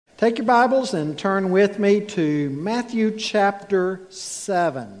Take your Bibles and turn with me to Matthew chapter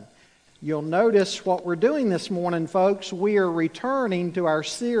 7. You'll notice what we're doing this morning, folks. We are returning to our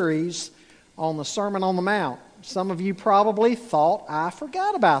series on the Sermon on the Mount. Some of you probably thought I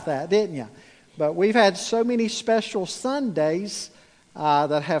forgot about that, didn't you? But we've had so many special Sundays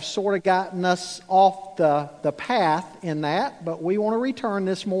that have sort of gotten us off the path in that. But we want to return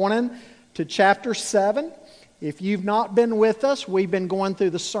this morning to chapter 7. If you've not been with us, we've been going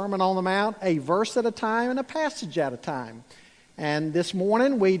through the Sermon on the Mount, a verse at a time and a passage at a time. And this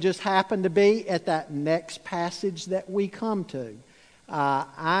morning, we just happen to be at that next passage that we come to.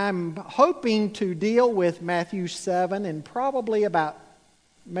 I'm hoping to deal with Matthew 7 in probably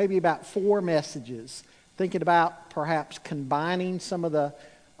maybe about 4 messages. Thinking about perhaps combining some of the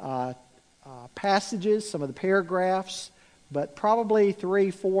passages, some of the paragraphs, but probably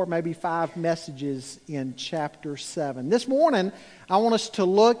 3, 4, maybe 5 messages in chapter 7. This morning, I want us to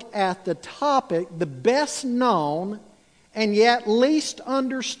look at the topic, the best known and yet least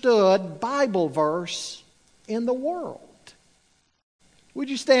understood Bible verse in the world. Would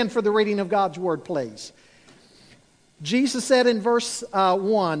you stand for the reading of God's Word, please? Jesus said in verse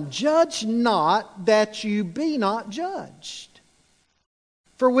 1, "Judge not that you be not judged.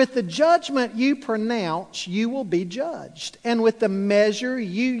 For with the judgment you pronounce, you will be judged. And with the measure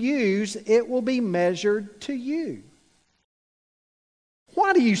you use, it will be measured to you.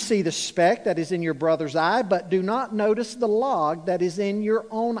 Why do you see the speck that is in your brother's eye, but do not notice the log that is in your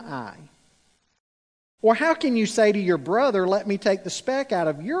own eye? Or how can you say to your brother, 'Let me take the speck out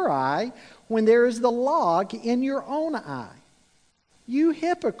of your eye,' when there is the log in your own eye? You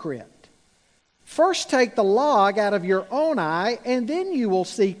hypocrite! First take the log out of your own eye, and then you will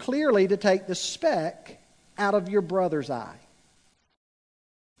see clearly to take the speck out of your brother's eye.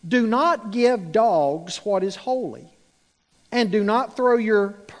 Do not give dogs what is holy, and do not throw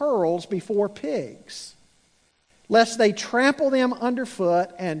your pearls before pigs, lest they trample them underfoot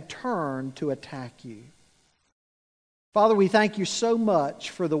and turn to attack you." Father, we thank you so much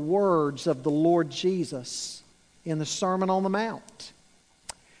for the words of the Lord Jesus in the Sermon on the Mount.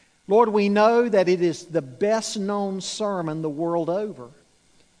 Lord, we know that it is the best known sermon the world over.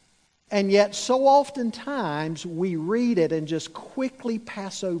 And yet so oftentimes we read it and just quickly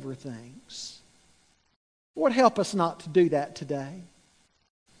pass over things. Lord, help us not to do that today.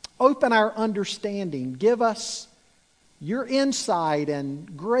 Open our understanding. Give us your insight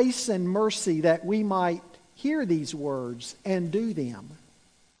and grace and mercy that we might hear these words and do them.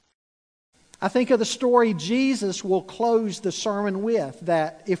 I think of the story Jesus will close the sermon with,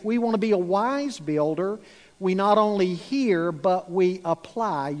 that if we want to be a wise builder, we not only hear, but we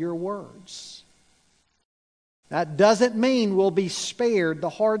apply your words. That doesn't mean we'll be spared the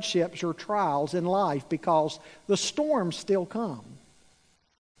hardships or trials in life, because the storms still come.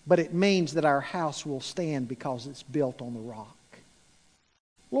 But it means that our house will stand because it's built on the rock.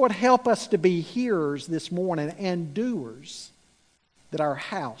 Lord, help us to be hearers this morning and doers, that our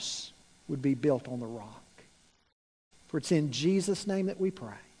house would be built on the rock. For it's in Jesus' name that we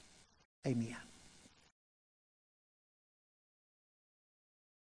pray. Amen.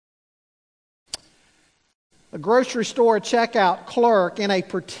 A grocery store checkout clerk in a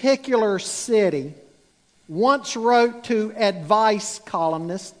particular city once wrote to advice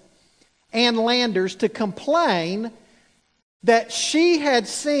columnists and Landers to complain that she had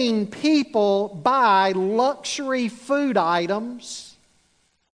seen people buy luxury food items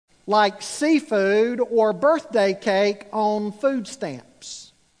like seafood or birthday cake on food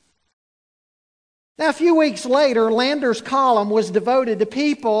stamps. Now, a few weeks later, Landers' column was devoted to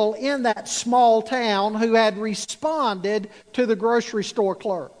people in that small town who had responded to the grocery store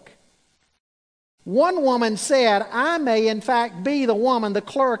clerk. One woman said, "I may in fact be the woman the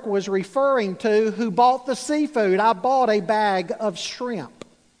clerk was referring to who bought the seafood. I bought a bag of shrimp."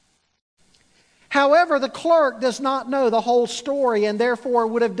 However, the clerk does not know the whole story and therefore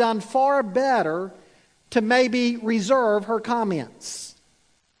would have done far better to maybe reserve her comments.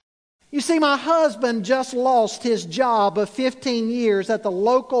 You see, my husband just lost his job of 15 years at the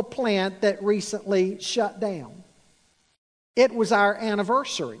local plant that recently shut down. It was our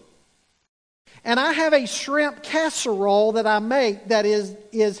anniversary. And I have a shrimp casserole that I make that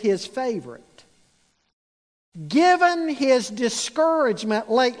is his favorite. Given his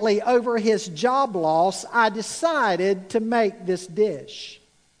discouragement lately over his job loss, I decided to make this dish.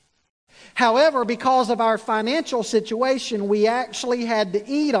 However, because of our financial situation, we actually had to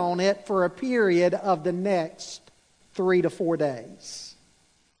eat on it for a period of the next 3 to 4 days.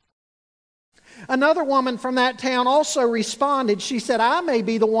 Another woman from that town also responded. She said, I may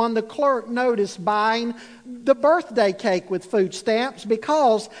be the one the clerk noticed buying the birthday cake with food stamps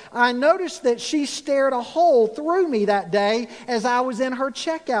because I noticed that she stared a hole through me that day as I was in her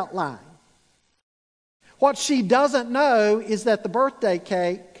checkout line. What she doesn't know is that the birthday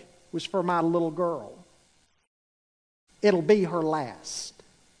cake was for my little girl. It'll be her last.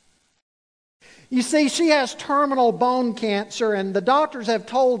 You see, she has terminal bone cancer, and the doctors have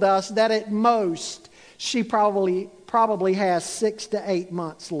told us that at most she probably has 6 to 8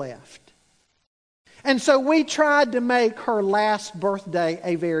 months left. And so we tried to make her last birthday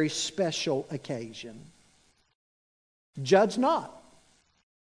a very special occasion. Judge not,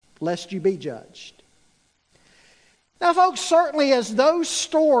 lest you be judged. Now, folks, certainly as those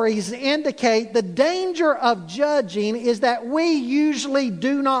stories indicate, the danger of judging is that we usually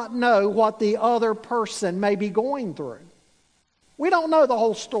do not know what the other person may be going through. We don't know the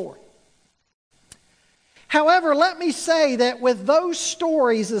whole story. However, let me say that with those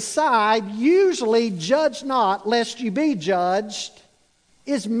stories aside, usually judge not lest you be judged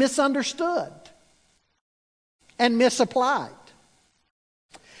is misunderstood and misapplied.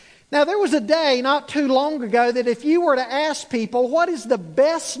 Now, there was a day not too long ago that if you were to ask people what is the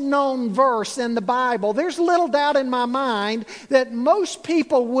best known verse in the Bible, there's little doubt in my mind that most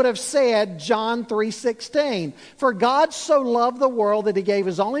people would have said John 3:16. For God so loved the world that He gave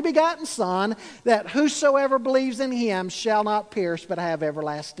His only begotten Son, that whosoever believes in Him shall not perish but have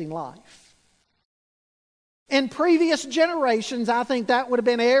everlasting life. In previous generations, I think that would have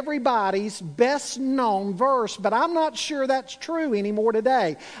been everybody's best known verse, but I'm not sure that's true anymore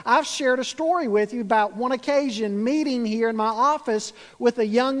today. I've shared a story with you about one occasion meeting here in my office with a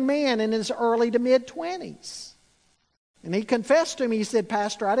young man in his early to mid-20s. And he confessed to me, he said,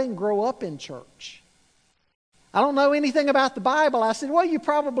 Pastor, I didn't grow up in church. I don't know anything about the Bible. I said, well, you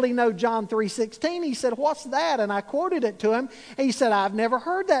probably know John 3:16. He said, what's that? And I quoted it to him. And he said, I've never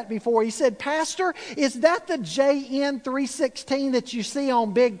heard that before. He said, Pastor, is that the JN 3:16 that you see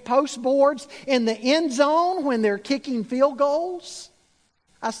on big post boards in the end zone when they're kicking field goals?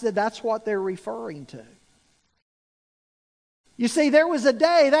 I said, that's what they're referring to. You see, there was a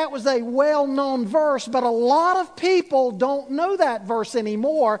day that was a well-known verse, but a lot of people don't know that verse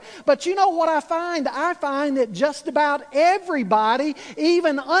anymore. But you know what I find? I find that just about everybody,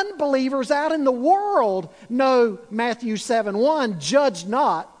 even unbelievers out in the world, know Matthew 7:1, judge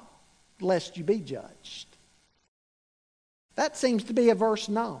not, lest you be judged. That seems to be a verse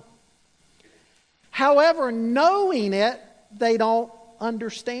known. However, knowing it, they don't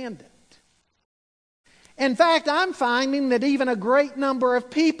understand it. In fact, I'm finding that even a great number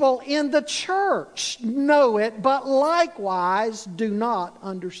of people in the church know it, but likewise do not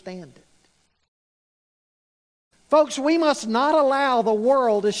understand it. Folks, we must not allow the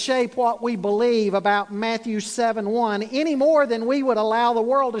world to shape what we believe about Matthew 7:1 any more than we would allow the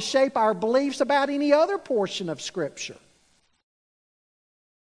world to shape our beliefs about any other portion of Scripture.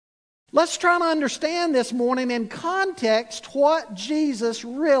 Let's try to understand this morning in context what Jesus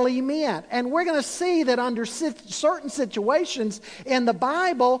really meant. And we're going to see that under certain situations in the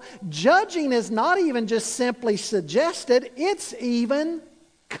Bible, judging is not even just simply suggested, it's even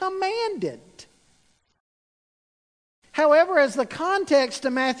commanded. However, as the context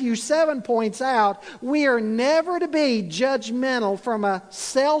of Matthew 7 points out, we are never to be judgmental from a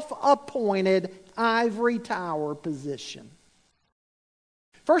self-appointed ivory tower position.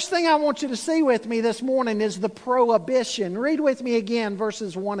 First thing I want you to see with me this morning is the prohibition. Read with me again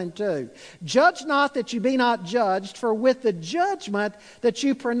verses 1 and 2. Judge not that you be not judged, for with the judgment that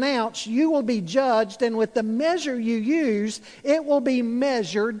you pronounce you will be judged, and with the measure you use it will be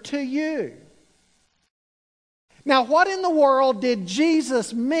measured to you. Now, what in the world did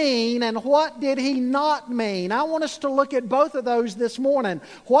Jesus mean and what did He not mean? I want us to look at both of those this morning.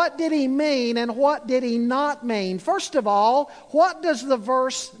 What did He mean and what did He not mean? First of all, what does the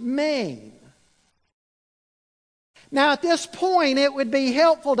verse mean? Now, at this point, it would be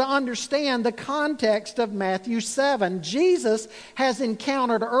helpful to understand the context of Matthew 7. Jesus has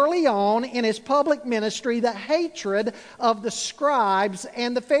encountered early on in His public ministry the hatred of the scribes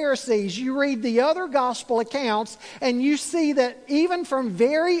and the Pharisees. You read the other gospel accounts and you see that even from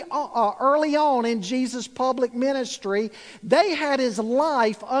very early on in Jesus' public ministry, they had His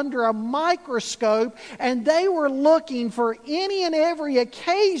life under a microscope and they were looking for any and every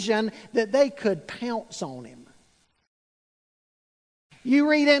occasion that they could pounce on Him. You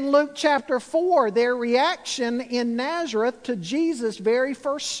read in Luke chapter 4 their reaction in Nazareth to Jesus' very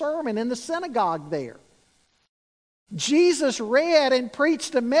first sermon in the synagogue there. Jesus read and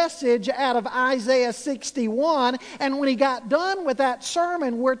preached a message out of Isaiah 61, and when he got done with that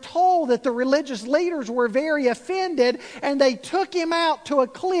sermon, we're told that the religious leaders were very offended, and they took him out to a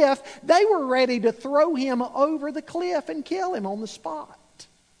cliff. They were ready to throw him over the cliff and kill him on the spot.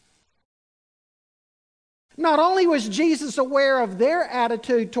 Not only was Jesus aware of their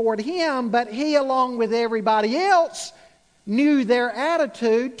attitude toward him, but he, along with everybody else, knew their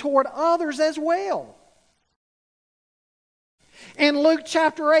attitude toward others as well. In Luke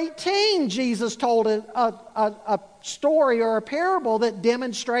chapter 18, Jesus told a story or a parable that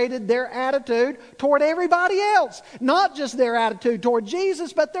demonstrated their attitude toward everybody else. Not just their attitude toward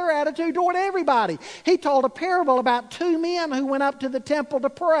Jesus, but their attitude toward everybody. He told a parable about two men who went up to the temple to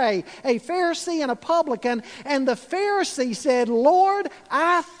pray, a Pharisee and a publican. And the Pharisee said, "Lord,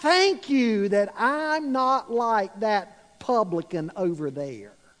 I thank you that I'm not like that publican over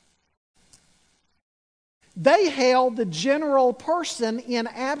there." They held the general person in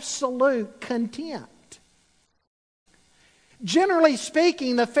absolute contempt. Generally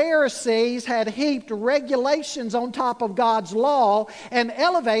speaking, the Pharisees had heaped regulations on top of God's law and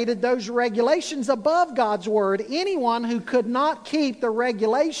elevated those regulations above God's word. Anyone who could not keep the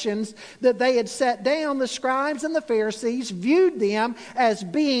regulations that they had set down, the scribes and the Pharisees viewed them as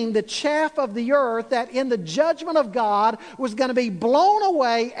being the chaff of the earth that in the judgment of God was going to be blown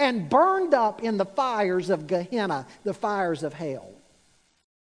away and burned up in the fires of Gehenna, the fires of hell.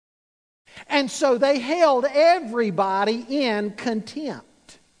 And so they held everybody in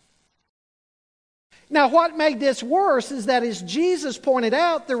contempt. Now, what made this worse is that, as Jesus pointed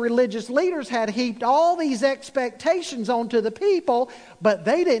out, the religious leaders had heaped all these expectations onto the people, but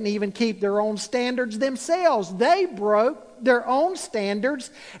they didn't even keep their own standards themselves. They broke their own standards,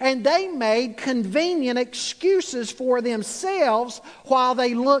 and they made convenient excuses for themselves while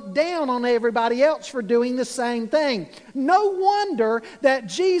they looked down on everybody else for doing the same thing. No wonder that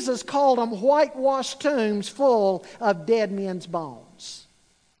Jesus called them whitewashed tombs full of dead men's bones.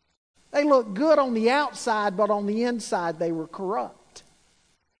 They looked good on the outside, but on the inside they were corrupt.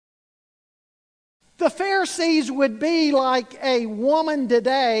 The Pharisees would be like a woman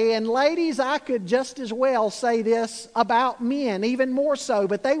today, and ladies, I could just as well say this about men, even more so,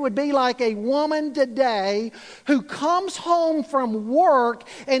 but they would be like a woman today who comes home from work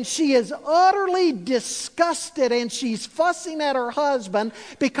and she is utterly disgusted and she's fussing at her husband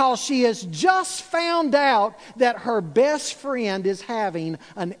because she has just found out that her best friend is having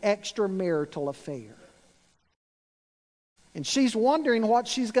an extramarital affair. And she's wondering what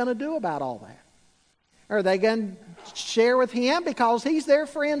she's going to do about all that. Are they going to share with him because he's their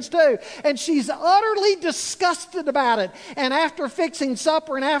friends too? And she's utterly disgusted about it. And after fixing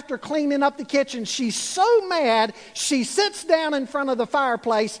supper and after cleaning up the kitchen, she's so mad, she sits down in front of the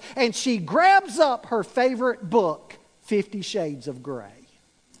fireplace and she grabs up her favorite book, 50 Shades of Grey.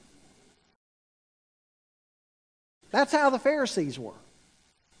 That's how the Pharisees were.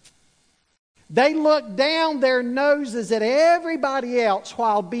 They looked down their noses at everybody else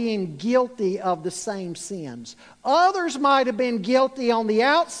while being guilty of the same sins. Others might have been guilty on the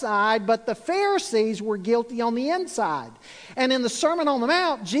outside, but the Pharisees were guilty on the inside. And in the Sermon on the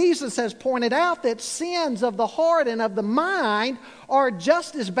Mount, Jesus has pointed out that sins of the heart and of the mind are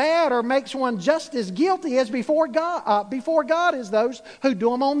just as bad, or makes one just as guilty as before God as those who do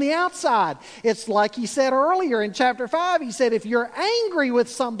them on the outside. It's like he said earlier in chapter 5, he said, if you're angry with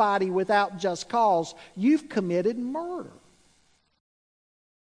somebody without just cause, you've committed murder.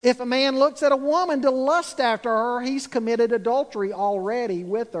 If a man looks at a woman to lust after her, he's committed adultery already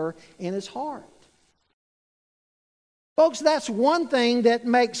with her in his heart. Folks, that's one thing that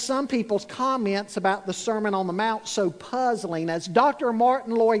makes some people's comments about the Sermon on the Mount so puzzling. As Dr.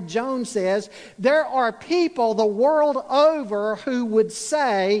 Martin Lloyd-Jones says, there are people the world over who would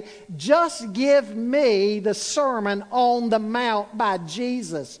say, just give me the Sermon on the Mount by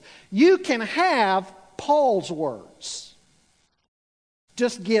Jesus. You can have Paul's words.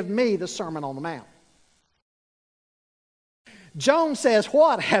 Just give me the Sermon on the Mount. Jones says,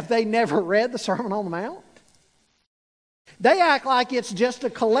 what? Have they never read the Sermon on the Mount? They act like it's just a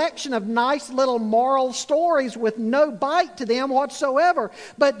collection of nice little moral stories with no bite to them whatsoever.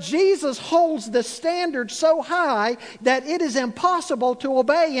 But Jesus holds the standard so high that it is impossible to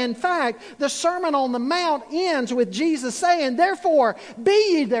obey. In fact, the Sermon on the Mount ends with Jesus saying, therefore, be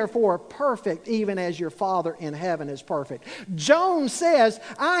ye therefore perfect, even as your Father in heaven is perfect. Jones says,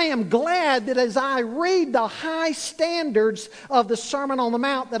 I am glad that as I read the high standards of the Sermon on the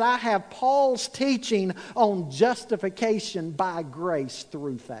Mount that I have Paul's teaching on justification by grace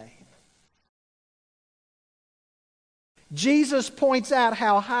through faith. Jesus points out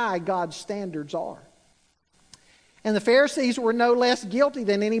how high God's standards are. And the Pharisees were no less guilty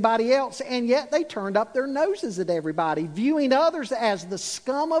than anybody else, and yet they turned up their noses at everybody, viewing others as the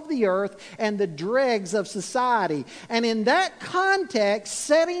scum of the earth and the dregs of society. And in that context,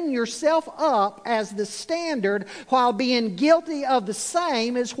 setting yourself up as the standard while being guilty of the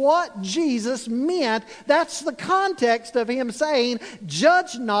same is what Jesus meant. That's the context of him saying,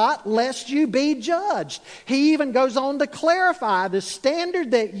 "Judge not, lest you be judged." He even goes on to clarify the standard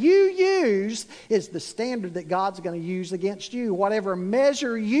that you use is the standard that God's going to use against you. Whatever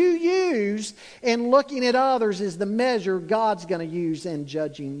measure you use in looking at others is the measure God's going to use in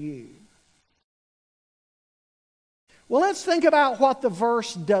judging you. Well, let's think about what the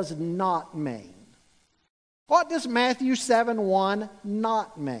verse does not mean. What does Matthew 7:1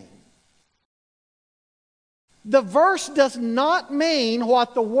 not mean? The verse does not mean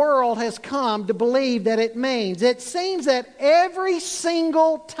what the world has come to believe that it means. It seems that every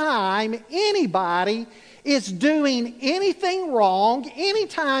single time anybody is doing anything wrong,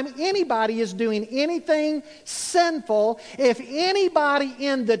 anytime anybody is doing anything sinful, if anybody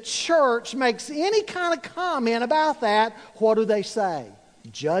in the church makes any kind of comment about that, what do they say?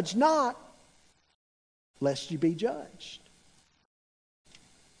 Judge not, lest you be judged.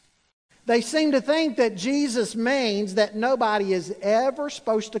 They seem to think that Jesus means that nobody is ever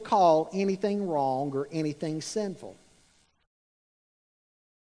supposed to call anything wrong or anything sinful.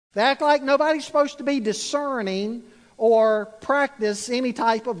 They act like nobody's supposed to be discerning or practice any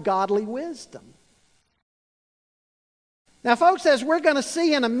type of godly wisdom. Now, folks, as we're going to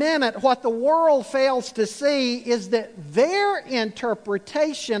see in a minute, what the world fails to see is that their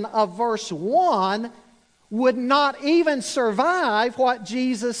interpretation of verse 1 would not even survive what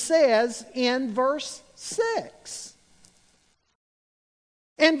Jesus says in verse 6.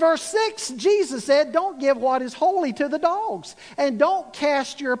 In verse 6, Jesus said, "Don't give what is holy to the dogs, and don't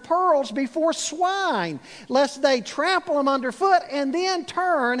cast your pearls before swine, lest they trample them underfoot and then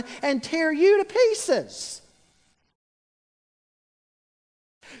turn and tear you to pieces."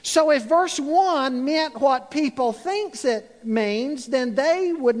 So if verse 1 meant what people think it means, then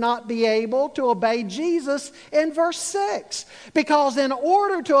they would not be able to obey Jesus in verse 6. Because in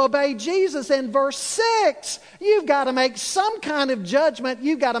order to obey Jesus in verse 6, you've got to make some kind of judgment.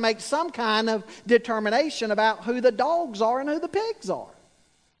 You've got to make some kind of determination about who the dogs are and who the pigs are.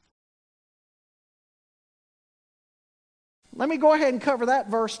 Let me go ahead and cover that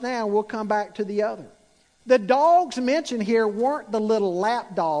verse now. We'll come back to the other. The dogs mentioned here weren't the little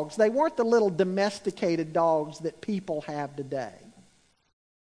lap dogs. They weren't the little domesticated dogs that people have today.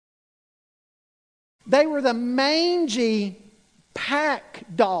 They were the mangy pack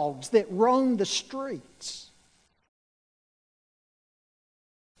dogs that roamed the streets.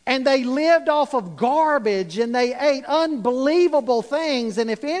 And they lived off of garbage, and they ate unbelievable things.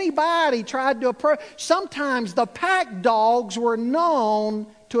 And if anybody tried to approach, sometimes the pack dogs were known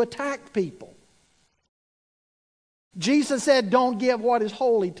to attack people. Jesus said, "Don't give what is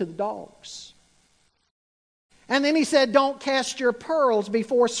holy to the dogs." And then he said, "Don't cast your pearls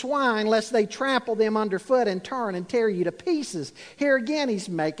before swine, lest they trample them underfoot and turn and tear you to pieces." Here again, he's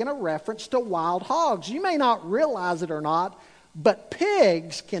making a reference to wild hogs. You may not realize it or not, but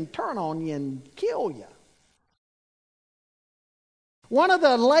pigs can turn on you and kill you. One of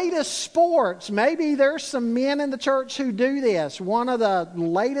the latest sports, maybe there's some men in the church who do this. One of the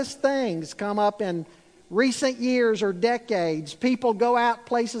latest things come up in recent years or decades. People go out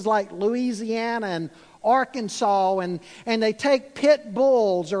places like Louisiana and Arkansas, and they take pit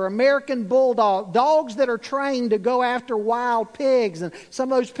bulls or American bulldog dogs that are trained to go after wild pigs, and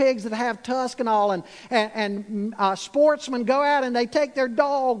some of those pigs that have tusk and all, and sportsmen go out and they take their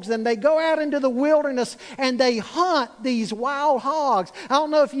dogs and they go out into the wilderness and they hunt these wild hogs. I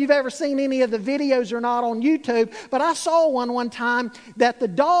don't know if you've ever seen any of the videos or not on YouTube, but I saw one time that the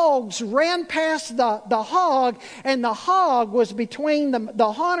dogs ran past the hog, and the hog was between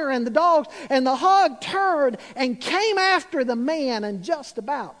the hunter and the dogs, and the hog turned and came after the man and just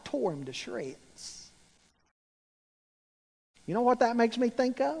about tore him to shreds. You know what that makes me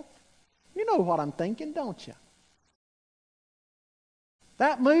think of? You know what I'm thinking, don't you?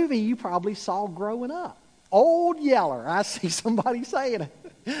 That movie you probably saw growing up. Old Yeller. I see somebody saying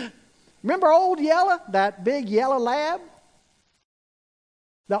it. Remember Old Yeller? That big yellow lab?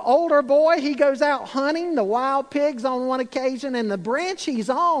 The older boy, he goes out hunting the wild pigs on one occasion, and the branch he's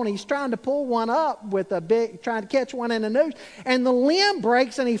on, he's trying to pull one up trying to catch one in the noose, and the limb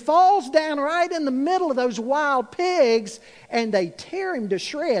breaks and he falls down right in the middle of those wild pigs, and they tear him to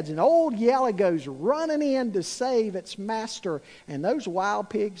shreds, and Old Yeller goes running in to save its master, and those wild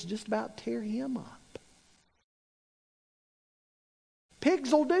pigs just about tear him up.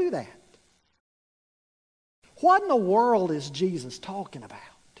 Pigs will do that. What in the world is Jesus talking about?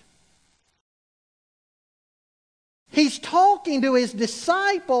 He's talking to his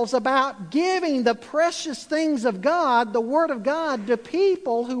disciples about giving the precious things of God, the Word of God, to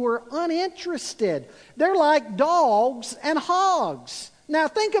people who are uninterested. They're like dogs and hogs. Now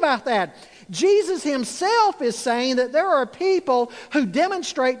think about that. Jesus himself is saying that there are people who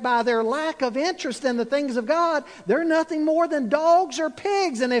demonstrate by their lack of interest in the things of God, they're nothing more than dogs or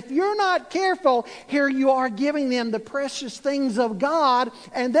pigs. And if you're not careful, here you are giving them the precious things of God,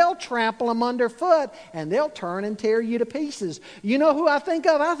 and they'll trample them underfoot, and they'll turn and tear you to pieces. You know who I think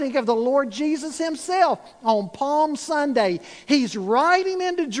of? I think of the Lord Jesus himself on Palm Sunday. He's riding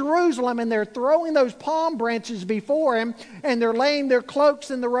into Jerusalem, and they're throwing those palm branches before him, and they're laying their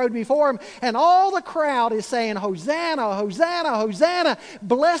cloaks in the road before him. And all the crowd is saying, Hosanna, Hosanna, Hosanna.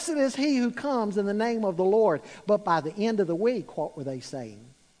 Blessed is he who comes in the name of the Lord. But by the end of the week, what were they saying?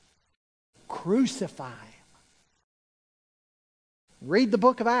 Crucify him. Read the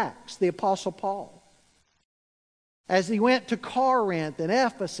book of Acts, the Apostle Paul. As he went to Corinth and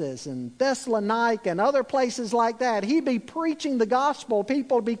Ephesus and Thessalonica and other places like that, he'd be preaching the gospel.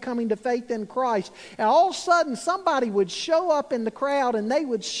 People would be coming to faith in Christ. And all of a sudden, somebody would show up in the crowd and they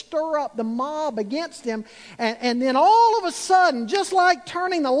would stir up the mob against him. And then all of a sudden, just like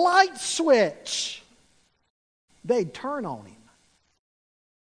turning the light switch, they'd turn on him.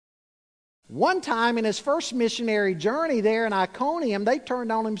 One time in his first missionary journey there in Iconium, they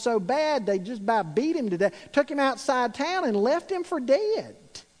turned on him so bad they just about beat him to death. Took him outside town and left him for dead.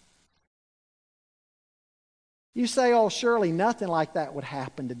 You say, oh, surely nothing like that would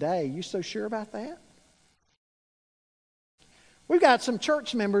happen today. You so sure about that? We've got some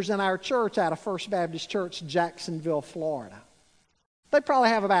church members in our church out of First Baptist Church, Jacksonville, Florida. They probably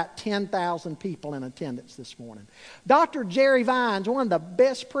have about 10,000 people in attendance this morning. Dr. Jerry Vines, one of the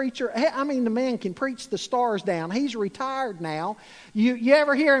best preachers. I mean, the man can preach the stars down. He's retired now. You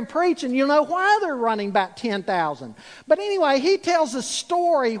ever hear him preach, and you'll know why they're running about 10,000. But anyway, he tells a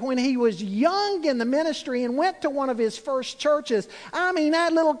story when he was young in the ministry and went to one of his first churches. I mean,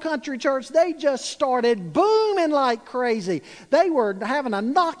 that little country church, they just started booming like crazy. They were having to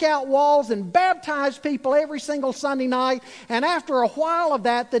knock out walls and baptize people every single Sunday night. And after a while of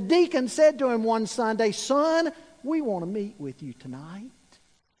that, the deacon said to him one Sunday, son, we want to meet with you tonight.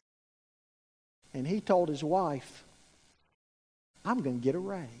 And he told his wife, I'm going to get a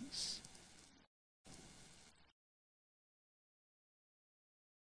raise.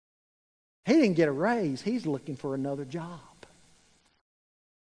 He didn't get a raise. He's looking for another job.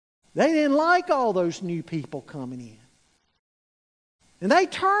 They didn't like all those new people coming in. And they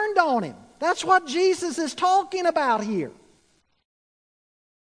turned on him. That's what Jesus is talking about here.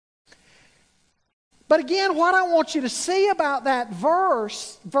 But again, what I want you to see about that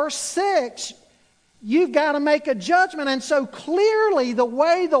verse 6, you've got to make a judgment. And so clearly the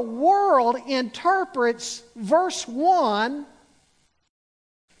way the world interprets verse 1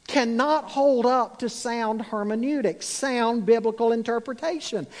 cannot hold up to sound hermeneutics, sound biblical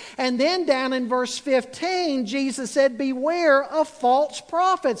interpretation. And then down in verse 15, Jesus said, beware of false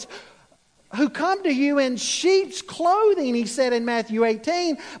prophets who come to you in sheep's clothing, he said in Matthew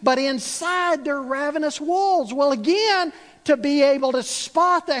 18, but inside they're ravenous wolves. Well, again, to be able to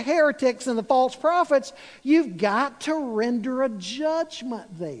spot the heretics and the false prophets, you've got to render a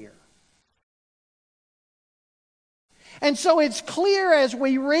judgment there. And so it's clear as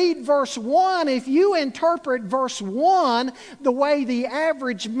we read verse 1, if you interpret verse 1 the way the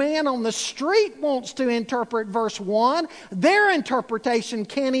average man on the street wants to interpret verse 1, their interpretation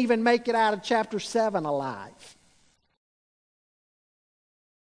can't even make it out of chapter 7 alive.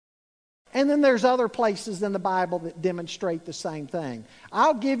 And then there's other places in the Bible that demonstrate the same thing.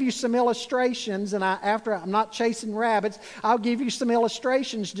 I'll give you some illustrations, and after I'm not chasing rabbits, I'll give you some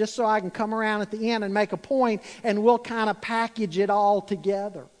illustrations just so I can come around at the end and make a point, and we'll kind of package it all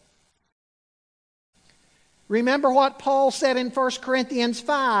together. Remember what Paul said in 1 Corinthians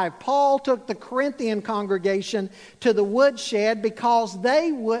 5. Paul took the Corinthian congregation to the woodshed because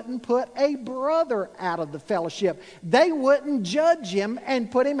they wouldn't put a brother out of the fellowship. They wouldn't judge him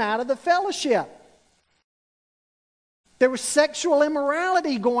and put him out of the fellowship. There was sexual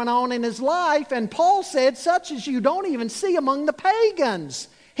immorality going on in his life, and Paul said, such as you don't even see among the pagans.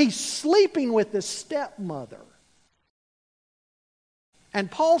 He's sleeping with his stepmother. And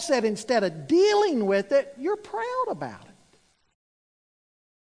Paul said, instead of dealing with it, you're proud about it.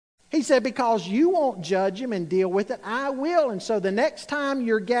 He said, because you won't judge him and deal with it, I will. And so the next time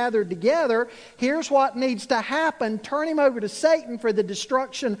you're gathered together, here's what needs to happen. Turn him over to Satan for the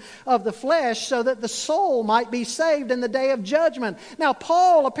destruction of the flesh so that the soul might be saved in the day of judgment. Now,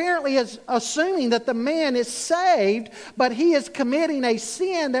 Paul apparently is assuming that the man is saved, but he is committing a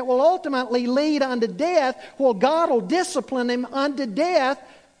sin that will ultimately lead unto death. Well, God will discipline him unto death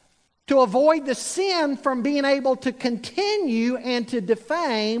to avoid the sin from being able to continue and to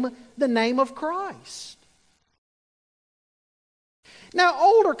defame the name of Christ. Now,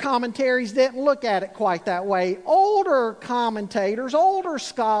 older commentaries didn't look at it quite that way. Older commentators, older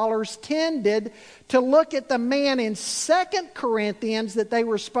scholars tended to look at the man in 2 Corinthians that they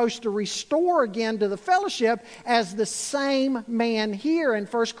were supposed to restore again to the fellowship as the same man here in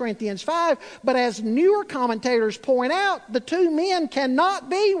 1 Corinthians 5. But as newer commentators point out, the two men cannot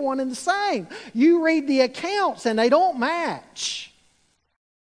be one and the same. You read the accounts and they don't match.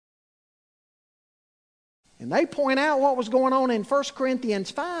 And they point out what was going on in 1 Corinthians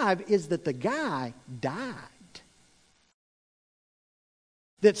 5 is that the guy died.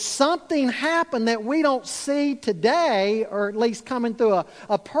 That something happened that we don't see today, or at least coming through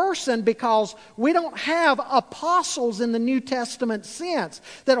a person, because we don't have apostles in the New Testament sense.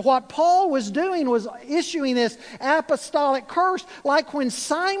 That what Paul was doing was issuing this apostolic curse, like when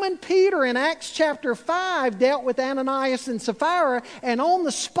Simon Peter in Acts chapter 5 dealt with Ananias and Sapphira, and on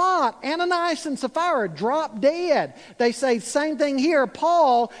the spot, Ananias and Sapphira dropped dead. They say same thing here.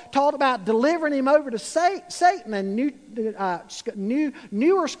 Paul talked about delivering him over to Satan, and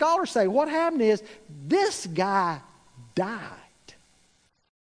newer scholars say what happened is this guy died.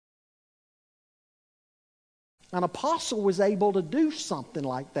 An apostle was able to do something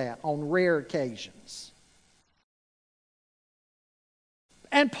like that on rare occasions.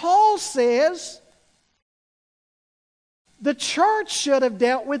 And Paul says the church should have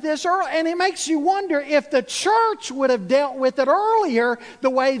dealt with this earlier. And it makes you wonder, if the church would have dealt with it earlier the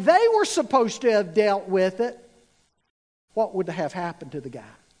way they were supposed to have dealt with it, what would have happened to the guy?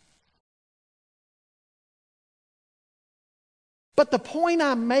 But the point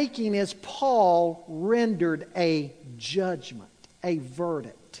I'm making is Paul rendered a judgment, a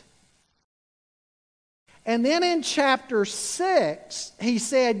verdict. And then in chapter 6, he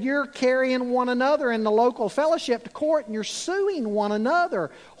said, you're carrying one another in the local fellowship to court and you're suing one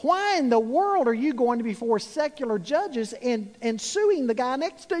another. Why in the world are you going before secular judges and suing the guy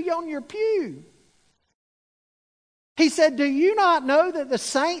next to you on your pew? He said, do you not know that the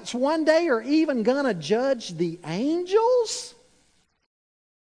saints one day are even going to judge the angels?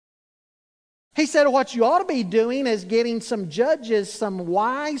 He said, what you ought to be doing is getting some judges, some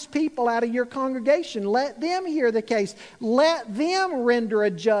wise people out of your congregation. Let them hear the case. Let them render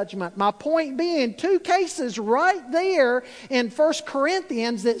a judgment. My point being, two cases right there in 1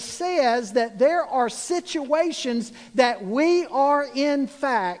 Corinthians that says that there are situations that we are in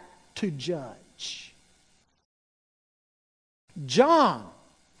fact to judge. John,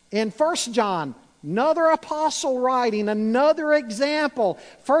 in 1 John, another apostle writing, another example.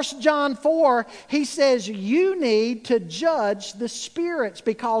 1 John 4, he says you need to judge the spirits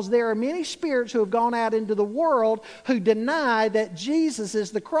because there are many spirits who have gone out into the world who deny that Jesus is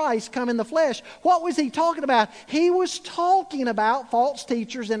the Christ come in the flesh. What was he talking about? He was talking about false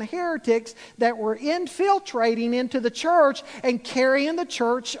teachers and heretics that were infiltrating into the church and carrying the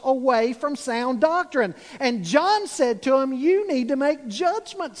church away from sound doctrine. And John said to him, you need to make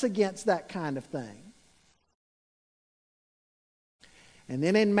judgments against that kind of thing. And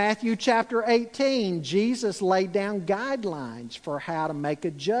then in Matthew chapter 18, Jesus laid down guidelines for how to make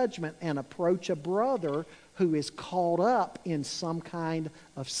a judgment and approach a brother who is caught up in some kind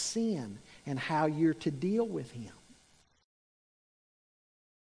of sin and how you're to deal with him.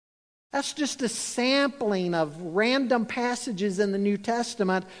 That's just a sampling of random passages in the New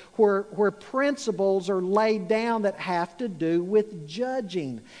Testament where principles are laid down that have to do with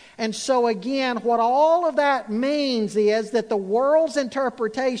judging. And so again, what all of that means is that the world's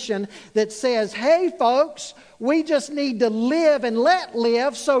interpretation that says, hey folks, we just need to live and let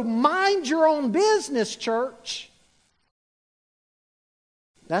live, so mind your own business, church.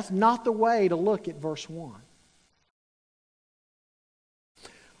 That's not the way to look at verse 1.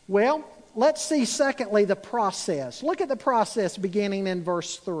 Well, let's see secondly the process. Look at the process beginning in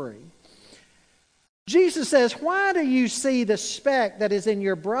verse 3. Jesus says, why do you see the speck that is in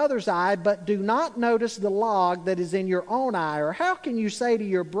your brother's eye, but do not notice the log that is in your own eye? Or how can you say to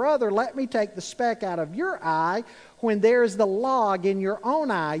your brother, let me take the speck out of your eye, when there is the log in your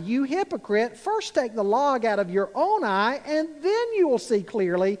own eye? You hypocrite, first take the log out of your own eye, and then you will see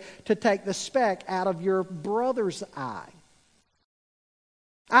clearly to take the speck out of your brother's eye.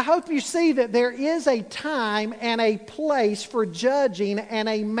 I hope you see that there is a time and a place for judging and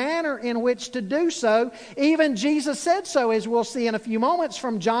a manner in which to do so. Even Jesus said so, as we'll see in a few moments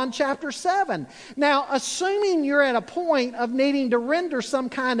from John chapter 7. Now, assuming you're at a point of needing to render some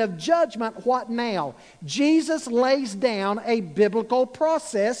kind of judgment, what now? Jesus lays down a biblical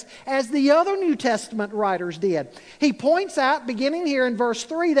process as the other New Testament writers did. He points out, beginning here in verse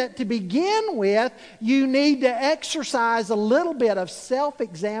 3, that to begin with, you need to exercise a little bit of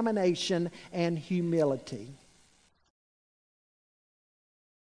self-examination and humility.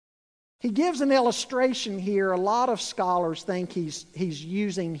 He gives an illustration here. A lot of scholars think he's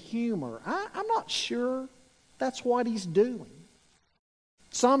using humor. I'm not sure that's what he's doing.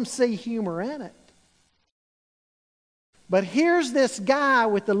 Some see humor in it. But here's this guy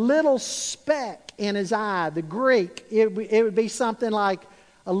with a little speck in his eye. The Greek, it would be something like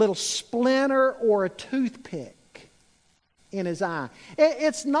a little splinter or a toothpick in his eye.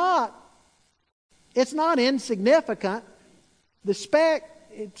 It's not insignificant. The speck,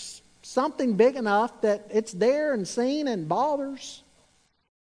 it's something big enough that it's there and seen and bothers.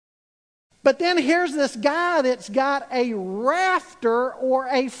 But then here's this guy that's got a rafter or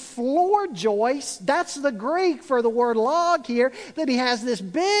a floor joist. That's the Greek for the word log here. That he has this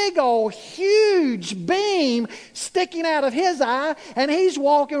big old huge beam sticking out of his eye. And he's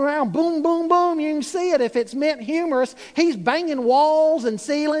walking around boom, boom, boom. You can see it if it's meant humorous. He's banging walls and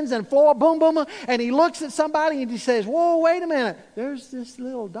ceilings and floor, boom, boom, boom. And he looks at somebody and he says, whoa, wait a minute. There's this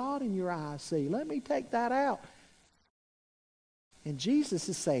little dot in your eye, see. Let me take that out. And Jesus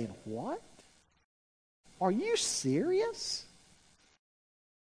is saying, what? Are you serious?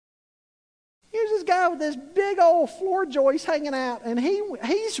 Here's this guy with this big old floor joist hanging out, and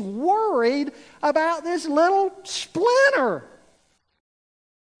he's worried about this little splinter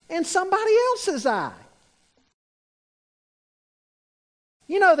in somebody else's eye.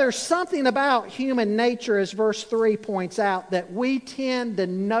 You know, there's something about human nature, as verse 3 points out, that we tend to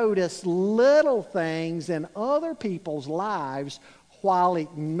notice little things in other people's lives while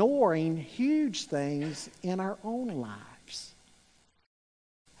ignoring huge things in our own lives.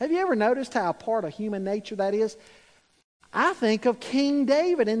 Have you ever noticed how a part of human nature that is? I think of King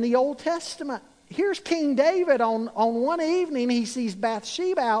David in the Old Testament. Here's King David on one evening. He sees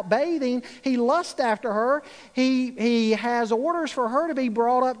Bathsheba out bathing. He lusts after her. He has orders for her to be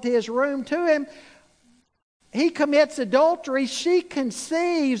brought up to his room to him. He commits adultery. She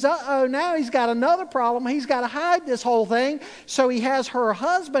conceives. Now he's got another problem. He's got to hide this whole thing. So he has her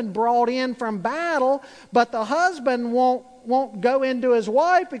husband brought in from battle, but the husband won't go into his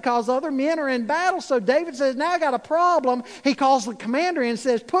wife because other men are in battle. So David says, now I got a problem. He calls the commander in and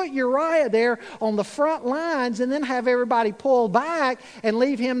says, put Uriah there on the front lines and then have everybody pull back and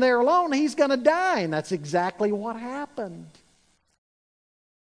leave him there alone. He's going to die. And that's exactly what happened.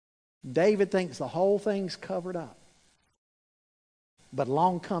 David thinks the whole thing's covered up. But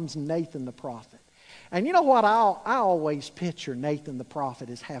along comes Nathan the prophet. And you know what? I always picture Nathan the prophet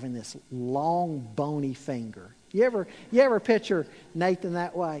as having this long, bony finger. You ever picture Nathan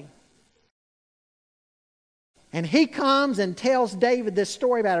that way? And he comes and tells David this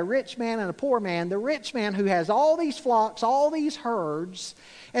story about a rich man and a poor man. The rich man who has all these flocks, all these herds.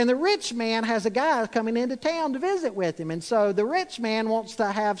 And the rich man has a guy coming into town to visit with him. And so the rich man wants to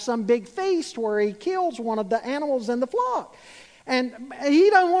have some big feast where he kills one of the animals in the flock. And he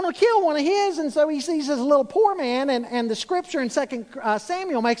don't want to kill one of his, and so he sees this little poor man, and the scripture in 2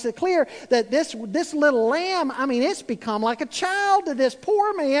 Samuel makes it clear that this little lamb, I mean, it's become like a child to this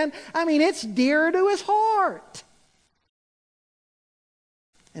poor man. I mean, it's dear to his heart.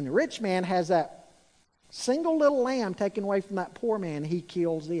 And the rich man has that single little lamb taken away from that poor man. He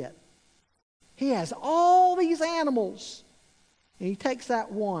kills it. He has all these animals, and he takes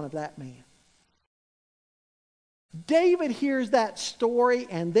that one of that man. David hears that story,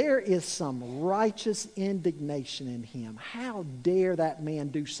 and there is some righteous indignation in him. How dare that man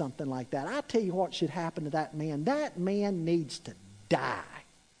do something like that? I tell you what should happen to that man. That man needs to die.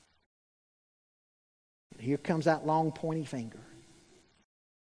 And here comes that long pointy finger.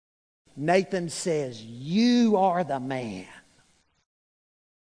 Nathan says, "You are the man."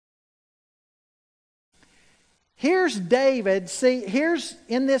 Here's David. See, here's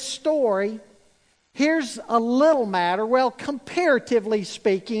in this story, here's a little matter. Well, comparatively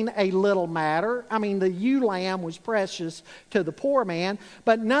speaking, a little matter. I mean, the ewe lamb was precious to the poor man,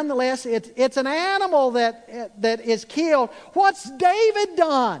 but nonetheless, it's an animal that is killed. What's David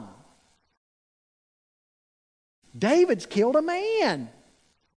done? David's killed a man.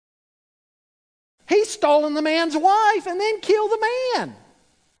 He's stolen the man's wife and then killed the man.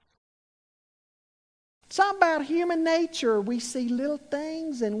 Something about human nature. We see little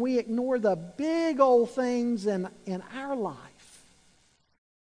things and we ignore the big old things in our life.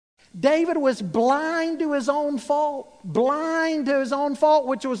 David was blind to his own fault. Blind to his own fault,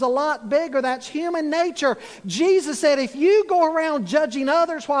 which was a lot bigger. That's human nature. Jesus said, if you go around judging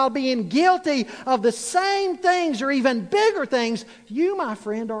others while being guilty of the same things or even bigger things, you, my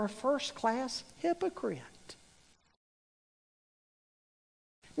friend, are a first-class hypocrite.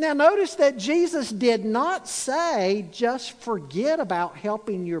 Now notice that Jesus did not say, just forget about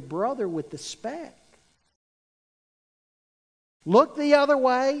helping your brother with the speck. Look the other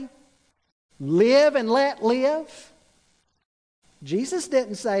way. Live and let live. Jesus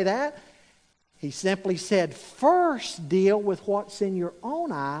didn't say that. He simply said, first deal with what's in your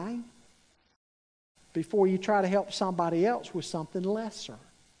own eye before you try to help somebody else with something lesser.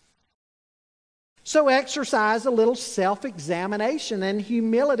 So exercise a little self-examination and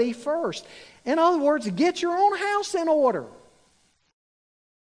humility first. In other words, get your own house in order.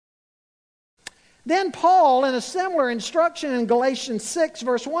 Then Paul, in a similar instruction in Galatians 6,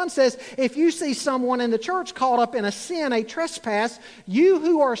 verse 1 says, if you see someone in the church caught up in a sin, a trespass, you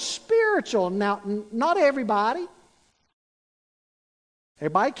who are spiritual. Now, not everybody.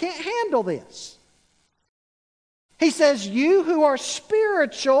 Everybody can't handle this. He says, you who are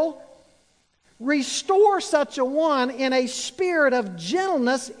spiritual, restore such a one in a spirit of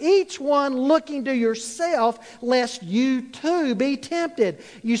gentleness, each one looking to yourself, lest you too be tempted.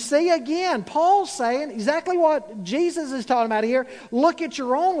 You see, again, Paul's saying exactly what Jesus is talking about here. Look at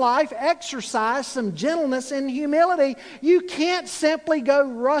your own life, exercise some gentleness and humility. You can't simply go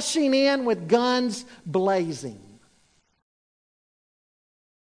rushing in with guns blazing.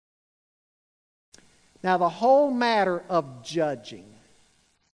 Now, the whole matter of judging,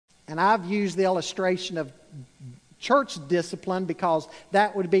 and I've used the illustration of church discipline because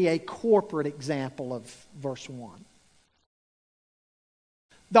that would be a corporate example of verse 1.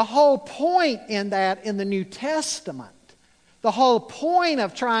 The whole point in that in the New Testament, the whole point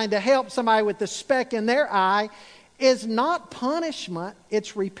of trying to help somebody with the speck in their eye is not punishment,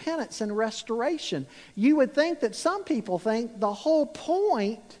 it's repentance and restoration. You would think that some people think the whole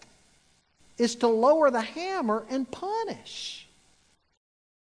point is to lower the hammer and punish.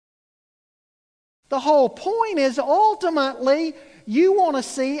 The whole point is ultimately you want to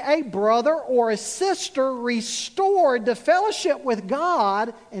see a brother or a sister restored to fellowship with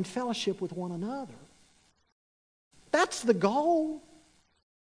God and fellowship with one another. That's the goal.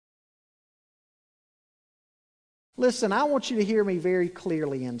 Listen, I want you to hear me very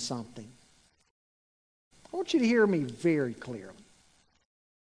clearly in something. I want you to hear me very clearly.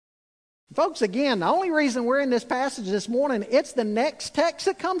 Folks, again, the only reason we're in this passage this morning, it's the next text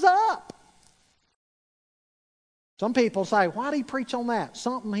that comes up. Some people say, why did he preach on that?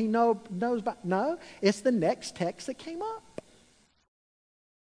 Something he knows about. No, it's the next text that came up.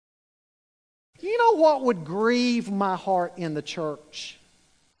 You know what would grieve my heart in the church?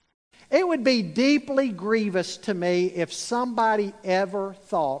 It would be deeply grievous to me if somebody ever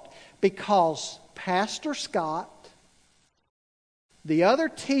thought, because Pastor Scott, the other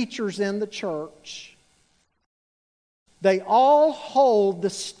teachers in the church, they all hold the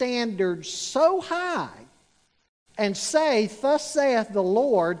standards so high and say, thus saith the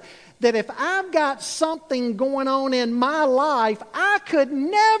Lord, that if I've got something going on in my life, I could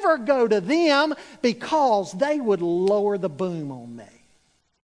never go to them because they would lower the boom on me.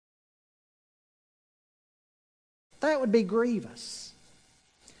 That would be grievous.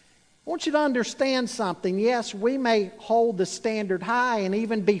 I want you to understand something. Yes, we may hold the standard high and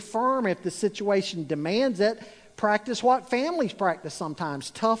even be firm if the situation demands it. Practice what families practice sometimes,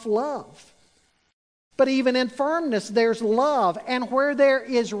 tough love. But even in firmness, there's love. And where there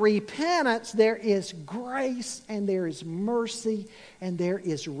is repentance, there is grace and there is mercy and there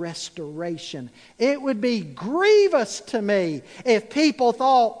is restoration. It would be grievous to me if people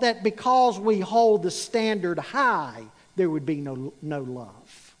thought that because we hold the standard high, there would be no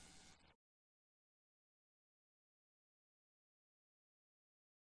love.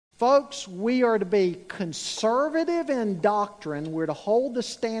 Folks, we are to be conservative in doctrine. We're to hold the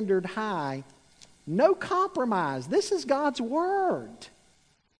standard high. No compromise. This is God's Word.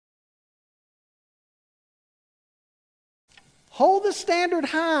 Hold the standard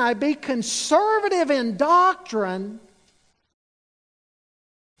high. Be conservative in doctrine.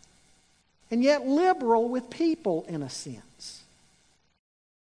 And yet liberal with people in a sense.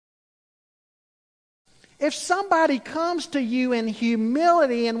 If somebody comes to you in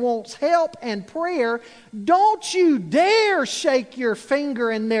humility and wants help and prayer, don't you dare shake your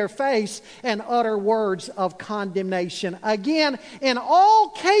finger in their face and utter words of condemnation. Again, in all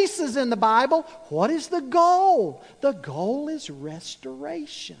cases in the Bible, what is the goal? The goal is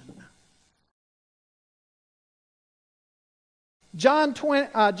restoration. John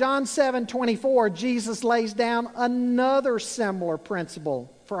 7:24, Jesus lays down another similar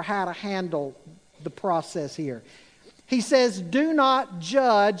principle for how to handle the process here. He says, do not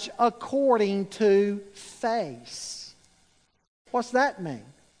judge according to face. What's that mean?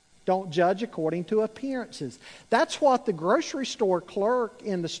 Don't judge according to appearances. That's what the grocery store clerk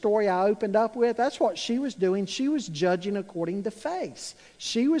in the story I opened up with, that's what she was doing. She was judging according to face.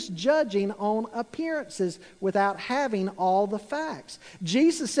 She was judging on appearances without having all the facts.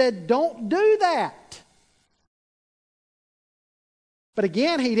 Jesus said, don't do that. But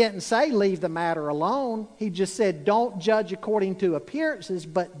again, he didn't say leave the matter alone. He just said don't judge according to appearances,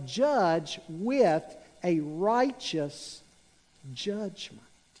 but judge with a righteous judgment.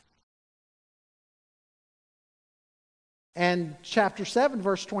 And chapter 7,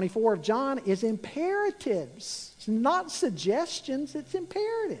 verse 24 of John is imperatives. It's not suggestions, it's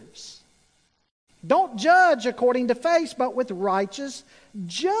imperatives. Don't judge according to face, but with righteous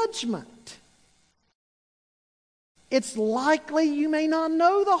judgment. It's likely you may not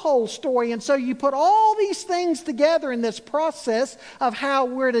know the whole story. And so you put all these things together in this process of how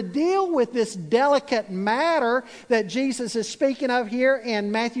we're to deal with this delicate matter that Jesus is speaking of here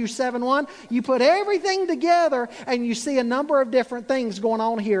in Matthew 7:1. You put everything together and you see a number of different things going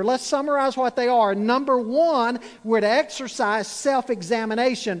on here. Let's summarize what they are. Number one, we're to exercise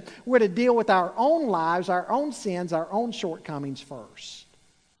self-examination. We're to deal with our own lives, our own sins, our own shortcomings first.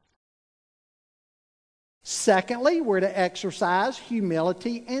 Secondly, we're to exercise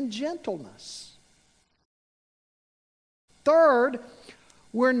humility and gentleness. Third,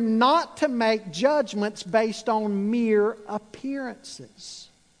 we're not to make judgments based on mere appearances.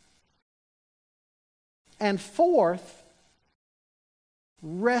 And fourth,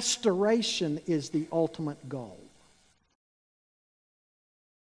 restoration is the ultimate goal.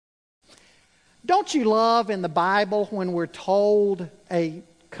 Don't you love in the Bible when we're told a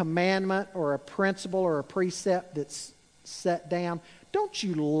commandment or a principle or a precept that's set down? Don't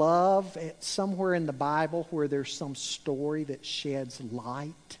you love it somewhere in the Bible where there's some story that sheds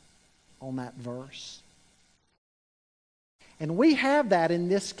light on that verse? And we have that in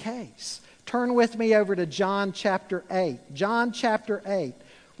this case. Turn with me over to John chapter 8. John chapter 8.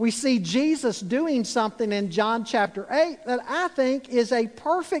 We see Jesus doing something in John chapter 8 that I think is a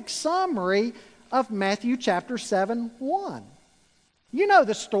perfect summary of Matthew chapter 7:1. You know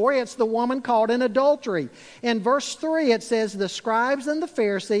the story. It's the woman caught in adultery. In verse 3 it says, the scribes and the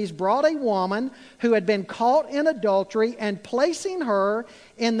Pharisees brought a woman who had been caught in adultery, and placing her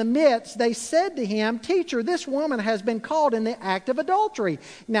in the midst, they said to him, Teacher, this woman has been caught in the act of adultery.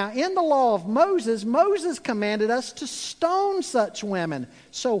 Now in the law of Moses, Moses commanded us to stone such women.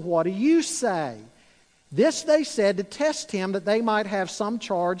 So what do you say? This they said to test him, that they might have some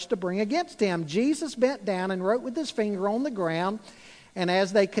charge to bring against him. Jesus bent down and wrote with his finger on the ground. And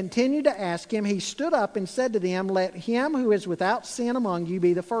as they continued to ask him, he stood up and said to them, Let him who is without sin among you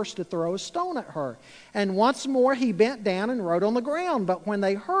be the first to throw a stone at her. And once more he bent down and wrote on the ground. But when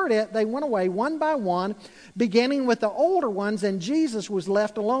they heard it, they went away one by one, beginning with the older ones, and Jesus was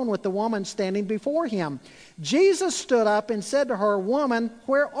left alone with the woman standing before him. Jesus stood up and said to her, Woman,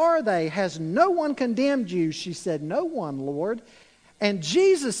 where are they? Has no one condemned you? She said, No one, Lord. And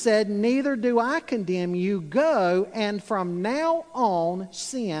Jesus said, Neither do I condemn you. Go, and from now on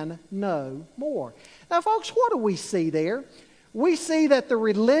sin no more. Now, folks, what do we see there? We see that the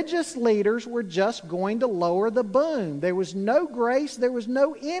religious leaders were just going to lower the boom. There was no grace. There was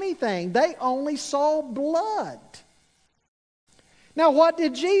no anything. They only saw blood. Now, what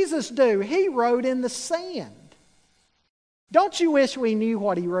did Jesus do? He wrote in the sand. Don't you wish we knew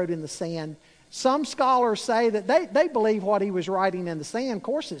what he wrote in the sand? Some scholars say that they believe what he was writing in the sand. Of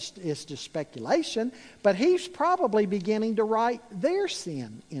course, it's just speculation, but he's probably beginning to write their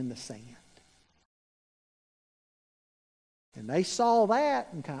sin in the sand. And they saw that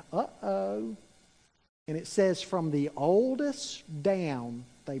and kind of, uh-oh. And it says from the oldest down,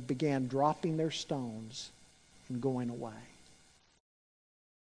 they began dropping their stones and going away.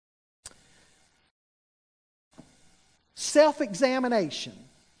 Self-examination.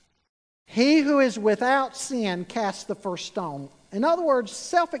 He who is without sin casts the first stone. In other words,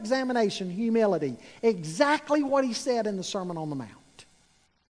 self-examination, humility. Exactly what he said in the Sermon on the Mount.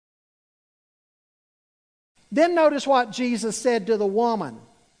 Then notice what Jesus said to the woman.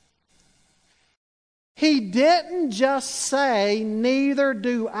 He didn't just say, neither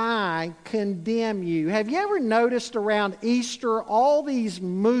do I condemn you. Have you ever noticed around Easter all these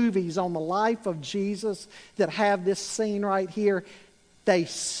movies on the life of Jesus that have this scene right here? They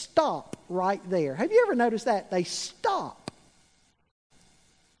stop right there. Have you ever noticed that? They stop.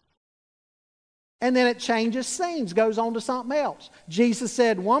 And then it changes scenes, goes on to something else. Jesus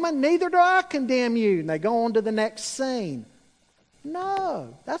said, woman, neither do I condemn you. And they go on to the next scene.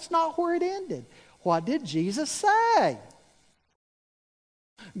 No, that's not where it ended. What did Jesus say?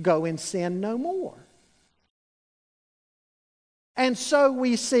 Go and sin no more. And so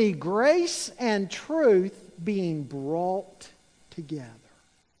we see grace and truth being brought together.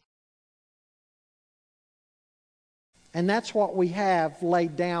 And that's what we have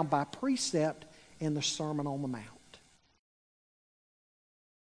laid down by precept in the Sermon on the Mount.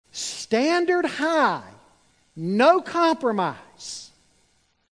 Standard high, no compromise.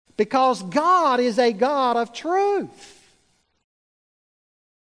 Because God is a God of truth.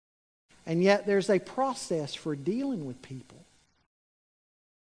 And yet there's a process for dealing with people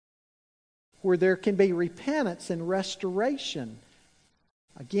where there can be repentance and restoration.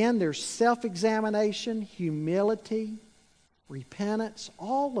 Again, there's self-examination, humility, repentance,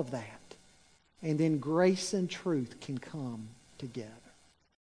 all of that. And then grace and truth can come together.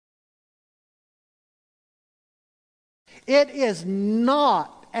 It is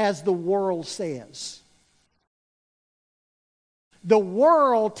not as the world says. The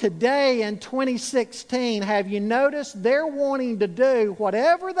world today in 2016, have you noticed they're wanting to do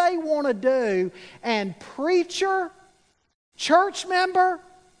whatever they want to do, and preacher, church member,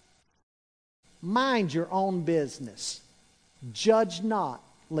 mind your own business. Judge not,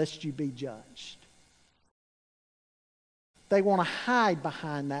 lest you be judged. They want to hide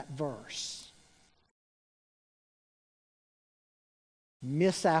behind that verse.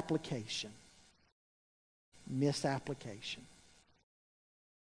 Misapplication. Misapplication.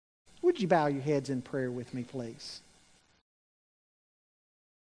 Would you bow your heads in prayer with me, please?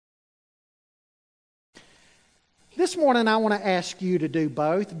 This morning I want to ask you to do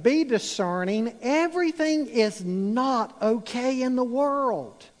both. Be discerning. Everything is not okay in the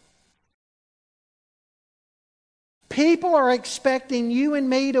world. People are expecting you and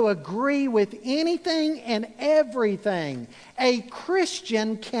me to agree with anything and everything. A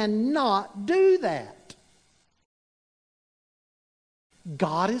Christian cannot do that.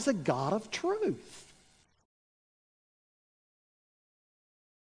 God is a God of truth.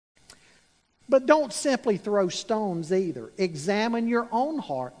 But don't simply throw stones either. Examine your own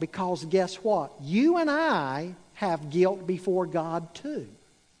heart, because guess what? You and I have guilt before God too.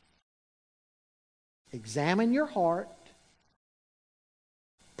 Examine your heart.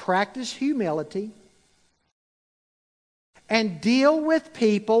 Practice humility. And deal with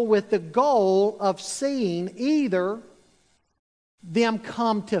people with the goal of seeing either them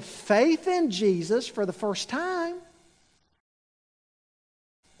come to faith in Jesus for the first time,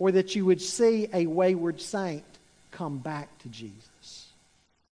 or that you would see a wayward saint come back to Jesus.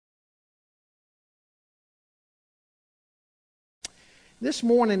 This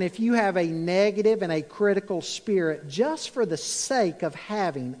morning, if you have a negative and a critical spirit, just for the sake of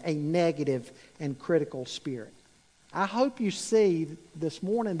having a negative and critical spirit, I hope you see this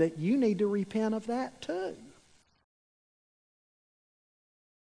morning that you need to repent of that too.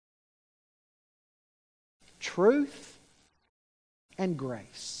 Truth and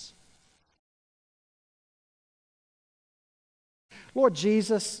grace. Lord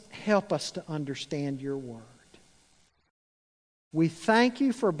Jesus, help us to understand your word. We thank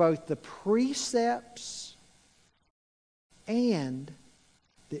you for both the precepts and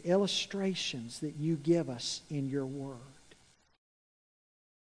the illustrations that you give us in your word,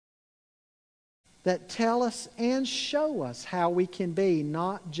 that tell us and show us how we can be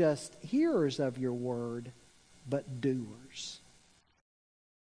not just hearers of your word, but doers.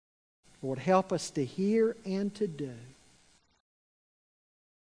 Lord, help us to hear and to do.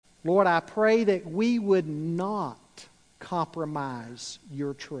 Lord, I pray that we would not compromise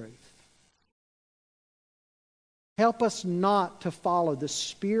your truth. Help us not to follow the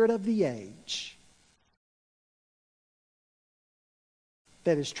spirit of the age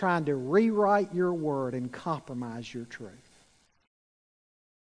that is trying to rewrite your word and compromise your truth.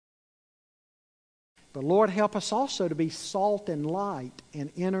 But Lord, help us also to be salt and light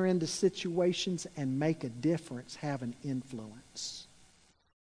and enter into situations and make a difference, have an influence.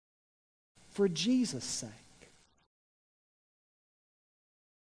 For Jesus' sake.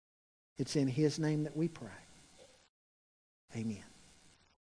 It's in His name that we pray. Amen.